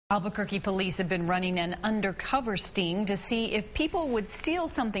Albuquerque police have been running an undercover sting to see if people would steal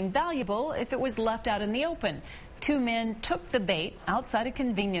something valuable if it was left out in the open. Two men took the bait outside a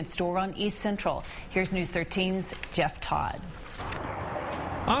convenience store on East Central. Here's News 13's Jeff Todd.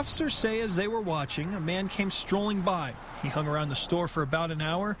 Officers say as they were watching, a man came strolling by. He hung around the store for about an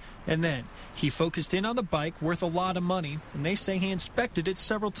hour, and then he focused in on the bike worth a lot of money, and they say he inspected it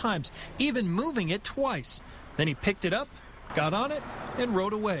several times, even moving it twice. Then he picked it up, got on it, and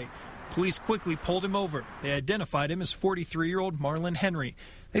rode away. Police quickly pulled him over. They identified him as 43-year-old Marlon Henry.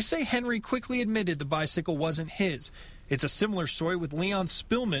 They say Henry quickly admitted the bicycle wasn't his. It's a similar story with Leon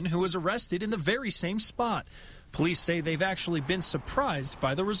Spillman, who was arrested in the very same spot. Police say they've actually been surprised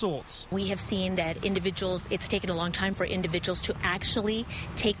by the results. We have seen that it's taken a long time for individuals to actually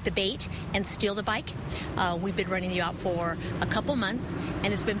take the bait and steal the bike. We've been running the route for a couple months,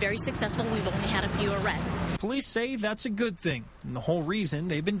 and it's been very successful. We've only had a few arrests. Police say that's a good thing, and the whole reason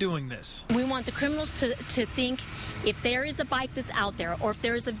they've been doing this. We want the criminals to think if there is a bike that's out there, or if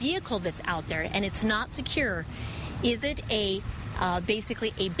there is a vehicle that's out there and it's not secure, is it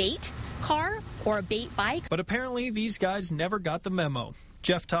basically a bait car or a bait bike? But apparently these guys never got the memo.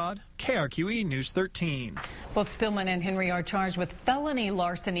 Jeff Todd, KRQE News 13. Both Spillman and Henry are charged with felony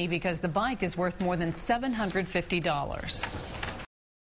larceny because the bike is worth more than $750.